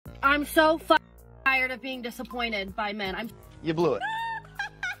I'm so tired of being disappointed by men. You blew it.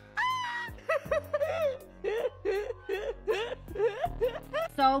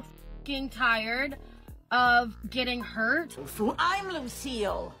 So fucking tired of getting hurt. I'm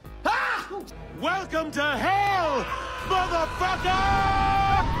Lucille. Ah! Welcome to hell, motherfucker!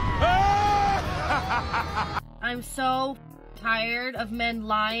 I'm so tired of men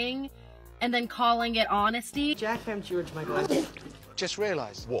lying and then calling it honesty. Jack, found George my glass. Just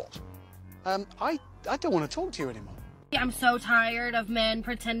realized. What? I don't want to talk to you anymore. I'm so tired of men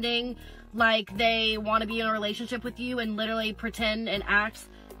pretending like they want to be in a relationship with you and literally pretend and act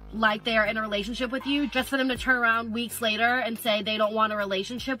like they are in a relationship with you just for them to turn around weeks later and say they don't want a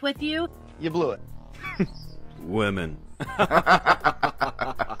relationship with you. You blew it. Women.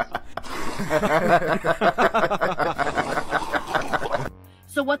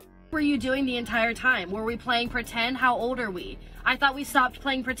 So what were you doing the entire time? Were we playing pretend? How old are we? I thought we stopped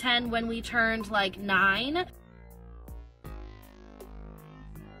playing pretend when we turned like 9.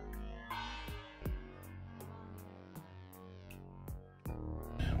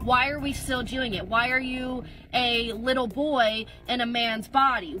 Why are we still doing it? Why are you a little boy in a man's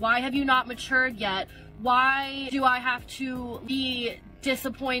body? Why have you not matured yet? Why do I have to be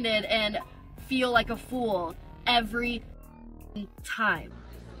disappointed and feel like a fool every time?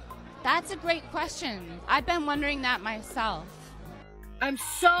 That's a great question. I've been wondering that myself. I'm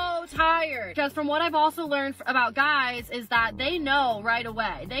so tired. Because from what I've also learned about guys is that they know right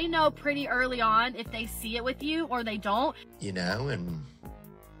away. They know pretty early on if they see it with you or they don't. You know, and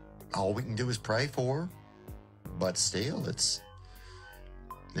all we can do is pray for her. But still, this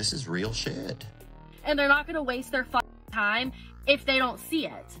is real shit. And they're not going to waste their time if they don't see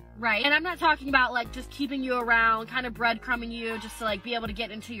it, right? And I'm not talking about like just keeping you around, kind of breadcrumbing you just to like be able to get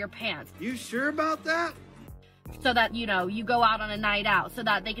into your pants. You sure about that? So that, you know, you go out on a night out, so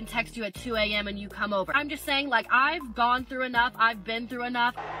that they can text you at 2 a.m. and you come over. I'm just saying, like, I've gone through enough. I've been through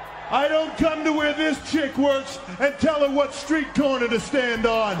enough. I don't come to where this chick works and tell her what street corner to stand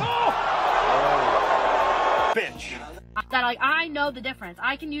on. Oh! Bitch. That, like, I know the difference.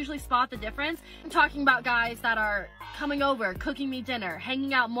 I can usually spot the difference. I'm talking about guys that are coming over, cooking me dinner,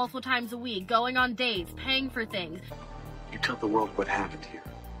 hanging out multiple times a week, going on dates, paying for things. You tell the world what happened to you.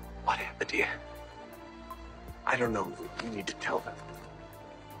 What happened to you? I don't know. You need to tell them.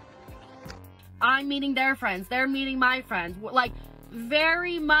 I'm meeting their friends. They're meeting my friends. Like,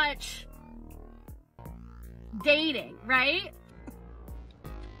 very much dating, right?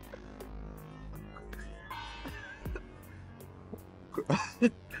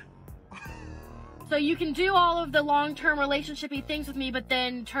 So you can do all of the long-term relationship-y things with me, but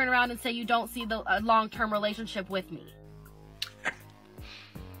then turn around and say you don't see the long-term relationship with me.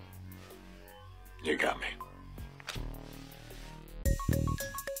 You got me.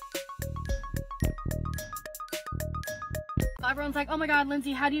 Everyone's like, oh my god,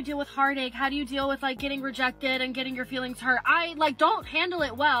 Lindsay, how do you deal with heartache? How do you deal with like getting rejected and getting your feelings hurt? I like don't handle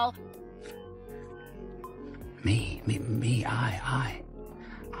it well.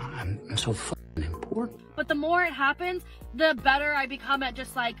 I'm so fucking important. But the more it happens, the better I become at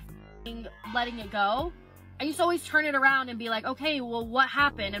just like letting it go. I used to always turn it around and be like, okay, well, what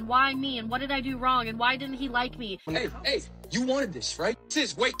happened? And why me? And what did I do wrong? And why didn't he like me? Hey, you wanted this, right?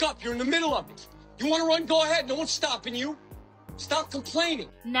 Sis, wake up. You're in the middle of it. You want to run? Go ahead. No one's stopping you. Stop complaining.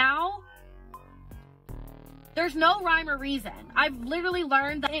 Now, there's no rhyme or reason. I've literally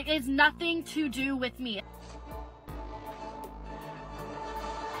learned that it is nothing to do with me.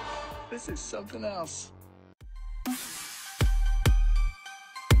 This is something else.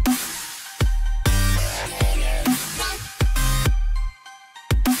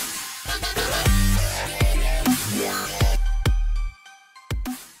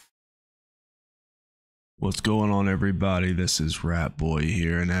 What's going on, everybody? This is Ratboi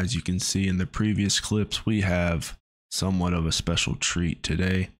here, and as you can see in the previous clips, we have somewhat of a special treat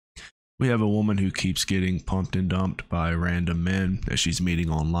today. We have a woman who keeps getting pumped and dumped by random men that she's meeting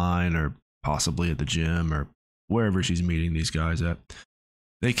online or possibly at the gym or wherever she's meeting these guys at.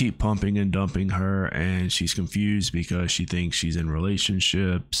 They keep pumping and dumping her, and she's confused because she thinks she's in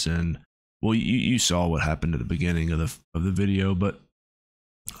relationships. And well, you saw what happened at the beginning of the video, but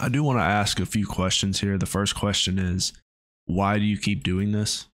I do want to ask a few questions here. The first question is, why do you keep doing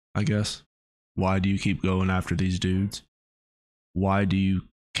this? I guess. Why do you keep going after these dudes? Why do you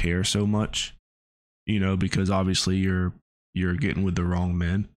care so much? You know, because obviously you're getting with the wrong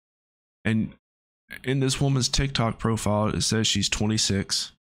men. And in this woman's TikTok profile, it says she's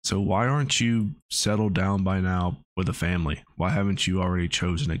 26. So why aren't you settled down by now with a family? Why haven't you already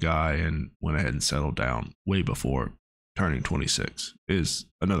chosen a guy and went ahead and settled down way before turning 26 is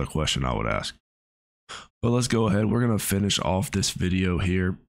another question I would ask. But let's go ahead. We're going to finish off this video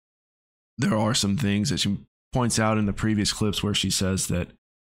here. There are some things that she points out in the previous clips where she says that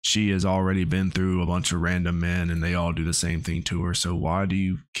she has already been through a bunch of random men and they all do the same thing to her. So why do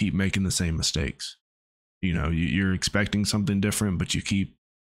you keep making the same mistakes? You know, you're expecting something different, but you keep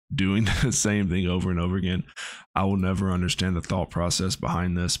doing the same thing over and over again. I will never understand the thought process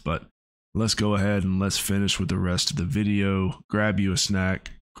behind this, but let's go ahead and let's finish with the rest of the video. Grab you a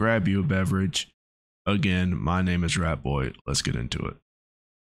snack, grab you a beverage. Again, my name is Ratboi. Let's get into it.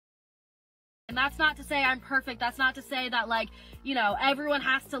 And that's not to say I'm perfect. That's not to say that, like, you know, everyone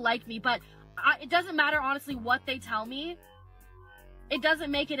has to like me, but it doesn't matter, honestly, what they tell me. It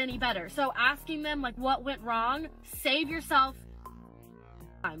doesn't make it any better. So asking them, like, what went wrong, save yourself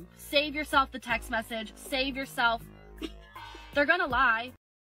time. Save yourself the text message. Save yourself. They're gonna lie.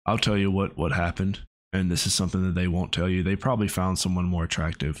 I'll tell you what happened, and this is something that they won't tell you. They probably found someone more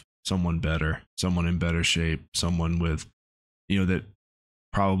attractive, someone better, someone in better shape, someone with, you know, that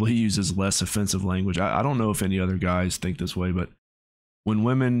probably uses less offensive language. I don't know if any other guys think this way, but when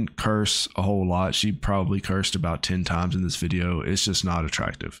women curse a whole lot, she probably cursed about 10 times in this video. It's just not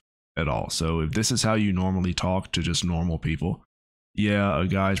attractive at all. So if this is how you normally talk to just normal people, yeah, a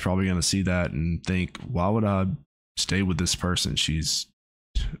guy's probably going to see that and think, why would I stay with this person? She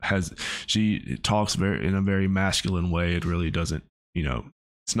talks in a very masculine way. It really doesn't, you know,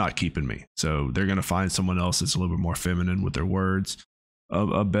 it's not keeping me. So they're going to find someone else that's a little bit more feminine with their words,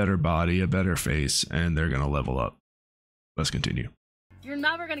 a better body, a better face, and they're going to level up. Let's continue. You're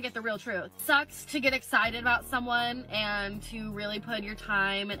never going to get the real truth. Sucks to get excited about someone and to really put your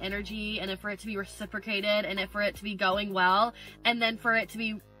time and energy and for it to be reciprocated and for it to be going well, and then for it to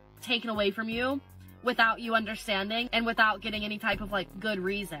be taken away from you without you understanding and without getting any type of, like, good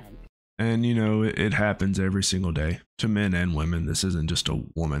reason. And, you know, it happens every single day to men and women. This isn't just a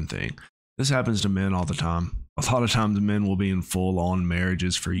woman thing. This happens to men all the time. A lot of times men will be in full-on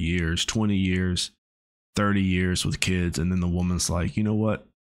marriages for years, 20 years, 30 years with kids, and then the woman's like, you know what?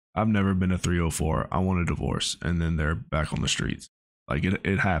 I've never been a 304. I want a divorce. And then they're back on the streets. Like,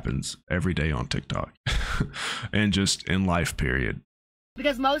 it happens every day on TikTok and just in life, period.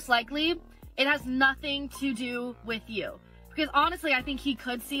 Because most likely, it has nothing to do with you. Because honestly, I think he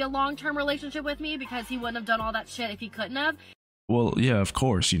could see a long-term relationship with me because he wouldn't have done all that shit if he couldn't have. Well, yeah, of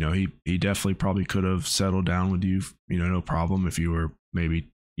course. You know, he definitely probably could have settled down with you, you know, no problem if you were maybe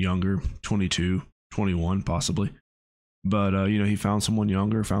younger, 22, 21 possibly. But, you know, he found someone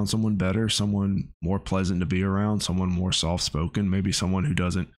younger, found someone better, someone more pleasant to be around, someone more soft-spoken, maybe someone who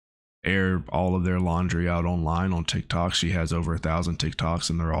doesn't air all of their laundry out online on TikTok. She has over 1,000 TikToks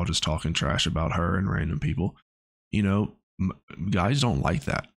and they're all just talking trash about her and random people. You know, guys don't like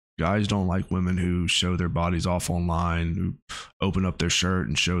that. Guys don't like women who show their bodies off online, who open up their shirt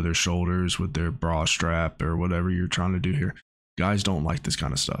and show their shoulders with their bra strap or whatever you're trying to do here. Guys don't like this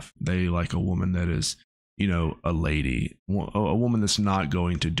kind of stuff. They like a woman that is, you know, a lady, a woman that's not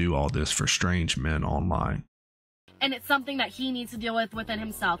going to do all this for strange men online. And it's something that he needs to deal with within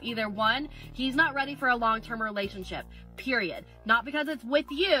himself. Either one, he's not ready for a long-term relationship, period. Not because it's with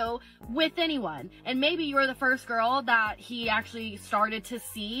you, with anyone. And maybe you're the first girl that he actually started to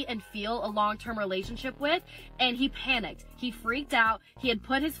see and feel a long-term relationship with, and he panicked. He freaked out. He had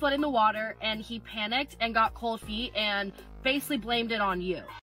put his foot in the water, and he panicked and got cold feet and basically blamed it on you.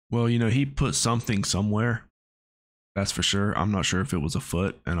 Well, you know, he put something somewhere. That's for sure. I'm not sure if it was a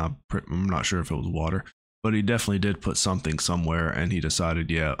foot, and I'm not sure if it was water. But he definitely did put something somewhere, and he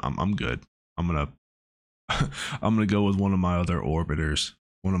decided, yeah, I'm good. I'm gonna go with one of my other orbiters,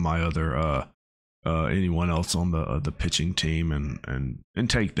 one of my other anyone else on the pitching team, and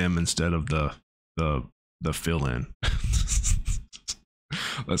take them instead of the fill-in.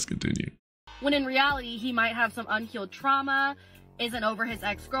 Let's continue. When in reality, he might have some unhealed trauma, isn't over his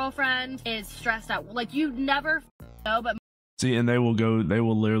ex-girlfriend, is stressed out. Like, you never know, but see, and they will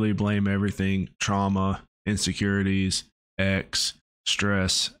literally blame everything, trauma, insecurities, ex,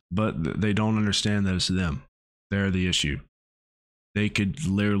 stress, but they don't understand that it's them. They're the issue. They could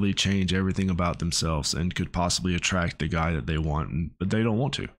literally change everything about themselves and could possibly attract the guy that they want, but they don't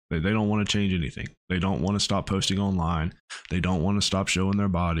want to. They don't want to change anything. They don't want to stop posting online. They don't want to stop showing their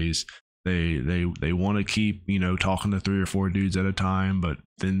bodies. They want to keep, you know, talking to 3 or 4 dudes at a time, but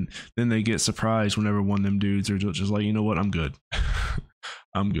then they get surprised whenever one of them dudes are just like, you know what, I'm good.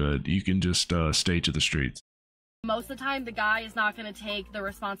 I'm good. You can just stay to the streets. most of the time the guy is not going to take the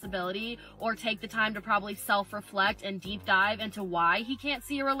responsibility or take the time to probably self-reflect and deep dive into why he can't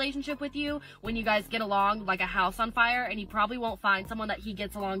see a relationship with you when you guys get along like a house on fire, and he probably won't find someone that he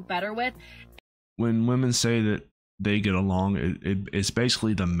gets along better with. When women say that they get along. It's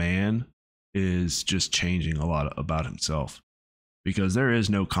basically the man is just changing a lot about himself, because there is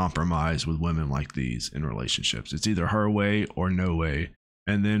no compromise with women like these in relationships. It's either her way or no way.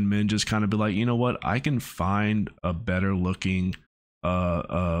 And then men just kind of be like, you know what, I can find a better looking,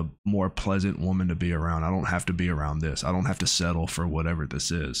 more pleasant woman to be around. I don't have to be around this. I don't have to settle for whatever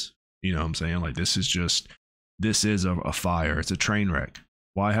this is. You know what I'm saying? Like, this is a fire. It's a train wreck.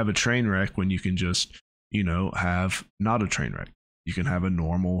 Why have a train wreck when you can just, you know, have not a train wreck? You can have a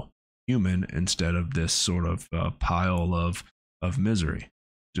normal human instead of this sort of pile of misery,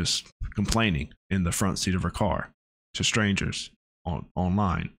 just complaining in the front seat of her car to strangers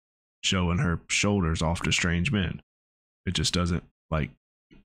online, showing her shoulders off to strange men. It just doesn't, like,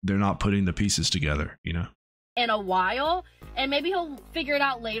 they're not putting the pieces together, you know? In a while, and maybe he'll figure it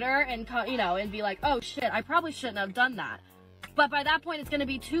out later and, you know, and be like, oh shit, I probably shouldn't have done that. But by that point, it's going to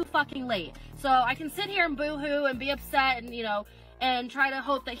be too fucking late. So I can sit here and boo-hoo and be upset and, you know, and try to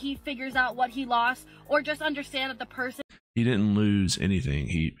hope that he figures out what he lost, or just understand that the person... He didn't lose anything.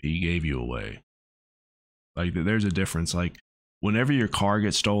 He gave you away. Like, there's a difference. Like, whenever your car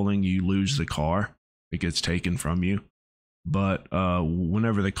gets stolen, you lose the car. It gets taken from you. But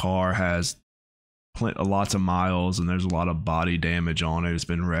whenever the car has lots of miles and there's a lot of body damage on it, it's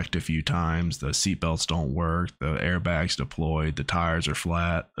been wrecked a few times, the seatbelts don't work, the airbags deployed, the tires are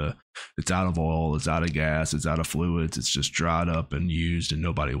flat, it's out of oil, it's out of gas, it's out of fluids, it's just dried up and used and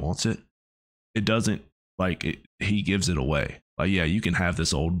nobody wants it. It doesn't, like, he gives it away. Like, yeah, you can have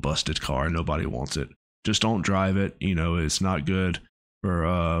this old busted car, nobody wants it. Just don't drive it. You know, it's not good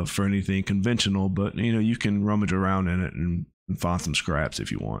for anything conventional, but, you know, you can rummage around in it and find some scraps if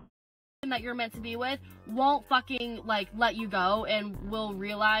you want. That you're meant to be with won't fucking, like, let you go, and will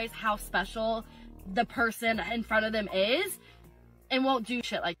realize how special the person in front of them is, and won't do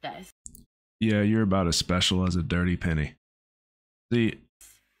shit like this. Yeah, you're about as special as a dirty penny. See,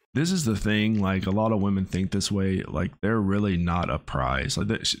 this is the thing, like, a lot of women think this way, like, they're really not a prize.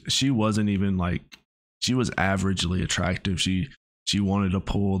 Like, she wasn't even, like, she was averagely attractive. She wanted to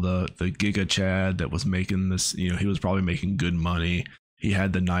pull the Giga Chad that was making this, you know, he was probably making good money. He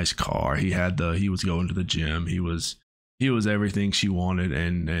had the nice car. He was going to the gym. He was everything she wanted.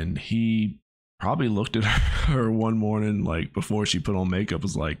 And he probably looked at her one morning, like, before she put on makeup,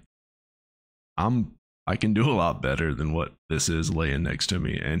 was like, I can do a lot better than what this is laying next to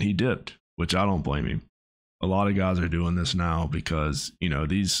me. And he dipped, which I don't blame him. A lot of guys are doing this now because, you know,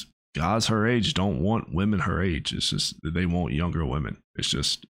 these guys her age don't want women her age. It's just, they want younger women. It's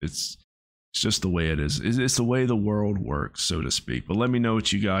just the way it is. It's the way the world works, so to speak. But let me know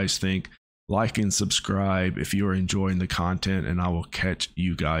what you guys think. Like and subscribe if you're enjoying the content, and I will catch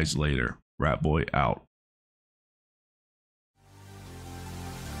you guys later. Ratboi out.